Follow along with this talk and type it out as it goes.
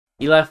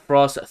Eli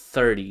Fross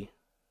 30.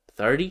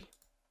 30?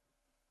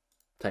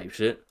 Type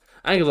shit.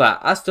 I ain't gonna lie,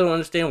 I still don't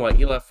understand why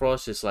Eli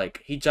Fross just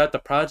like, he dropped the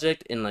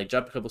project and like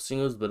dropped a couple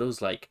singles, but it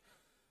was like,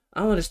 I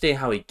don't understand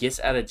how he gets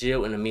out of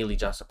jail and immediately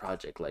drops a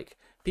project. Like,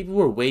 people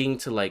were waiting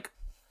to like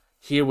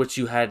hear what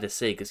you had to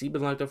say, because he'd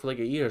been locked up for like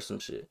a year or some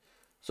shit.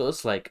 So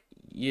it's like,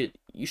 you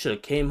should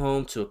have came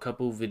home to a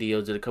couple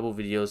videos, did a couple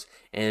videos,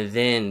 and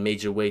then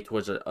made your way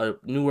towards a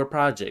newer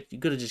project. You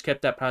could have just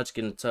kept that project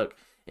in the tuck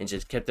and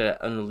just kept that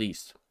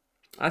unreleased.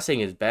 I'm not saying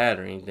it's bad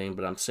or anything,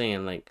 but I'm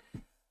saying like,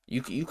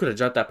 you could have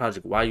dropped that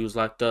project while you was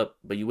locked up,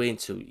 but you waited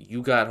until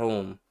you got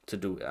home to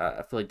do it.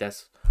 I feel like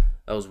that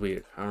was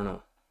weird. I don't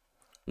know.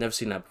 Never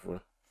seen that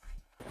before.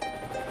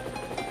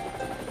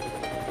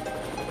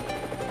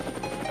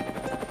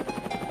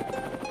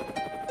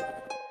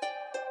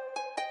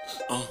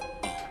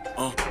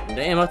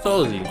 Damn, I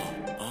told you.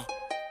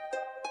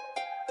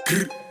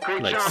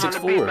 Like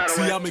 6'4".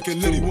 See, I make a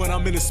litty when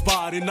I'm in the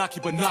spot and I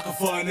keep a knocker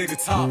for a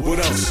nigga top. What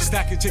else?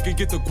 Stacking chicken,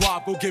 get the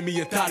guap, go give me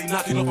a thotty,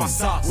 knocking up my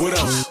socks. What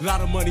else?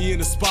 Lot of money in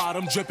the spot,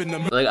 I'm dripping the.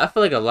 Like, I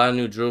feel like a lot of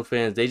new drill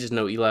fans, they just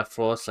know Eli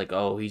Fross, like,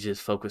 oh, he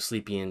just fuck with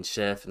Sleepy and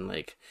Chef, and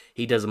like,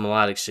 he does a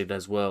melodic shit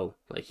as well.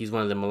 Like, he's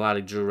one of the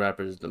melodic drill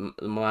rappers, the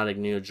melodic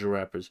new drill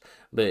rappers.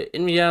 But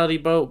in reality,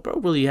 bro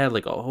really had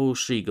like a whole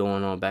streak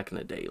going on back in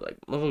the day. Like,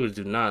 motherfuckers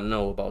do not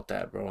know about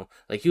that, bro.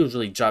 Like, he was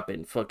really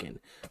dropping fucking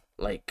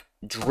like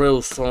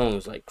drill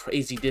songs, like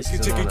crazy discs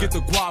and all that. Get the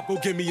guap, go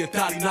give me a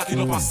thotty, knocking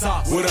up my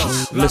socks. What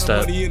else? Lot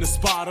of money in the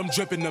spot, I'm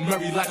dripping the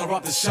Murray like I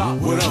robbed the shop.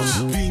 What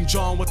else? Beam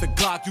John with the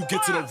Glock, you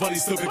get to the ruddy,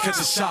 still can catch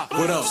a shot.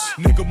 What else?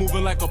 Nigga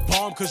moving like a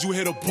bomb, cause you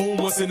hit a boom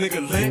once a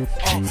nigga lit.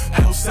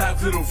 Outside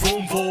to the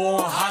room, blow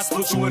on hot,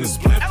 split you in a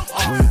split.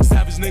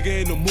 Savage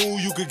nigga in the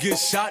mood, you could get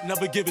shot,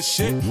 never give a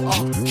shit.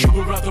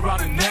 Cuban wrapped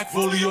around the neck,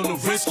 rollie on the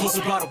wrist, close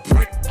about a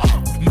brick.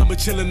 Remember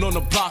chilling on the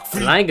block,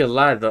 free. And I ain't gonna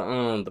lie,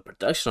 the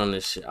production on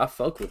this shit, I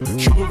fuck with it.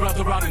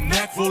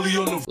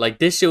 Like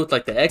this shit with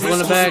like the echo in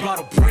the back,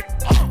 the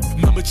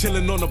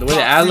way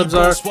the ad-libs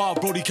are.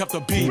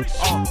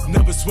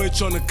 Never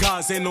switch on the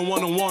guys, ain't no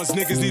one-on-ones,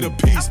 niggas need a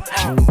piece.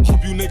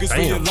 Hope you niggas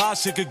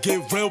realize shit could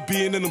get real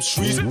being in them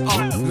streets.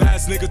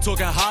 Last nigga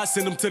talking high,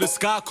 send them to the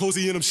sky,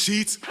 cozy in them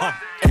sheets.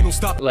 Ain't no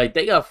stop. Like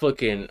they got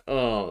fucking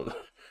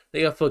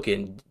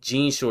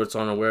jean shorts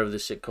on or wherever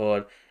this shit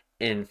called.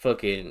 And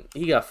fucking,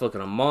 he got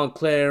fucking a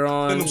Montclair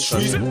on, a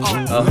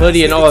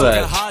hoodie and all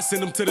that.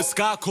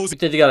 You think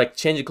they gotta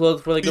change your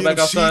clothes before they go back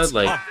outside?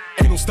 Like,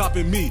 ain't no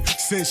stopping me.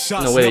 Send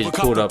shots, no way they just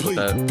pulled up with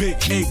that. Big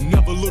 8,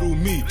 never little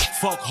me.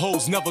 Fuck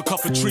hoes, never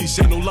cuff a tree.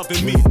 Ain't no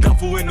loving me.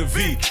 Duffel in the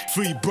V.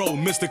 Free bro,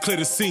 Mr. Clear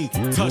the scene.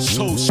 Touch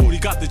toes, shorty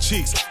got the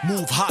cheeks.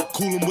 Move hot,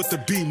 cool him with the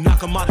beam.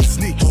 Knock him out of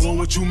sneaks. Hold on,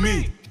 what you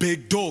mean?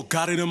 Big dog,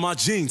 got it in my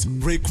jeans.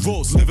 Rick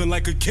Ross, living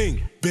like a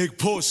king. Big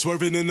Porsche,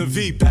 swerving in the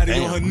V.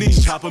 Baddie on her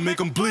knees, chopper make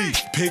him bleed.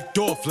 Picked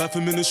off, left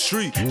him in the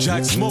street.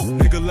 Jack smoke,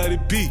 nigga let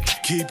it be.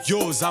 Keep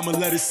yours, I'ma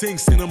let it sing.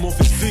 Send him off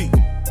his feet.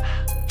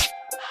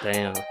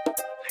 Damn.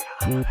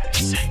 I'ma let it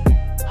sing.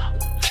 Lift off,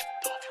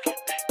 you get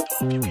picked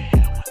off. You can hit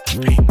him with the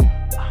beat.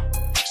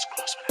 Wrist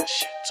cross with that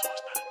shit, so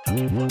it's better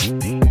ducking for the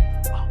beat.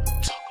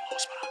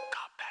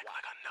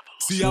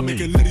 See, I make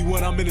it litty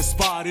when I'm in the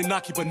spot and I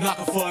keep a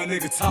knocker for a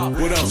nigga top.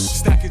 What else?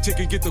 Stacking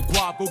chicken, get the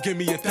guap, go give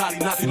me a thotty,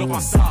 knocking up my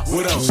socks.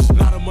 What else?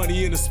 Lot of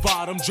money in the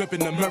spot, I'm dripping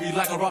the Murray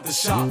like I robbed the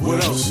shop.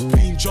 What else?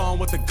 Beam John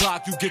with the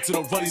Glock, you get to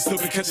the ruddy, still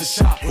can catch a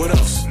shot. What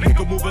else?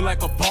 Nigga moving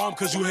like a bomb,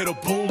 cause you hit a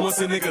boom once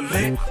a nigga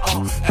lit.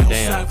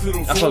 Damn, I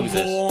fuck with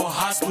this.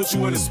 Hot, split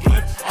you in a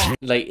split.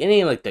 Like, it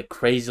ain't like the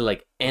crazy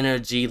like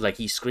energy, like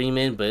he's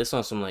screaming, but it's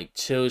on some like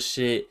chill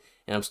shit.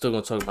 And I'm still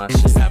gonna talk about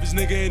shit. Savage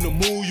nigga in the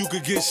mood, you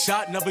could get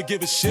shot, never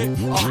give a shit.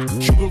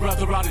 Cuban wrapped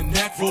around the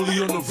neck,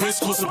 rollie on the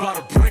wrist, close about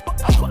a brick.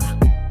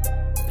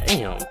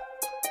 Damn.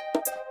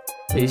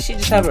 Wait, did she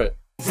just have her?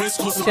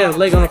 She had a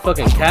leg on a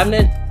fucking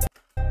cabinet?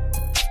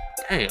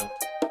 Damn.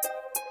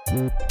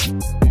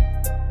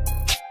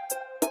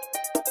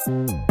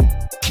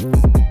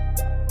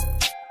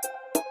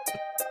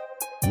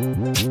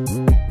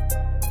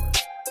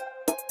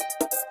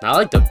 I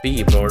like the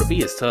beat, bro. The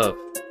beat is tough.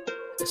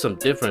 It's some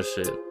different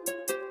shit.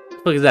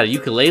 What the fuck is that, a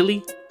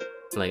ukulele?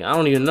 Like, I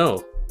don't even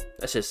know.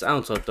 That shit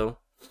sounds tough, though.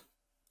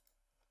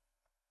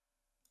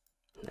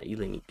 Nah, you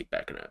need to get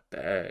back in that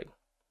bag.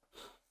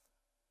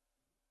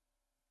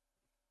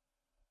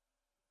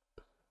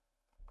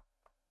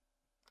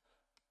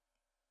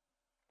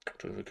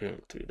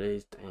 In 3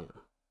 days, damn.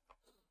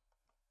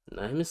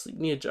 Nah, him and Sleep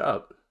need a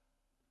job.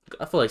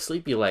 I feel like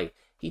Sleepy, like,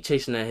 he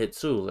chasing that hit,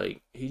 too.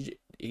 Like, he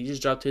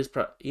just dropped his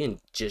he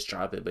didn't just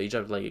drop it, but he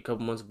dropped it, like, a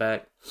couple months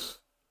back.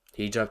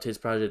 He dropped his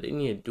project. They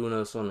need to do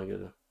another song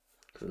together.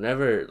 Cause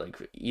whenever like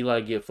Eli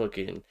get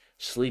fucking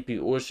Sleepy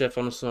or Chef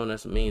on the song,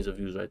 that's millions of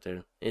views right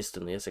there.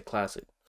 Instantly. That's a classic.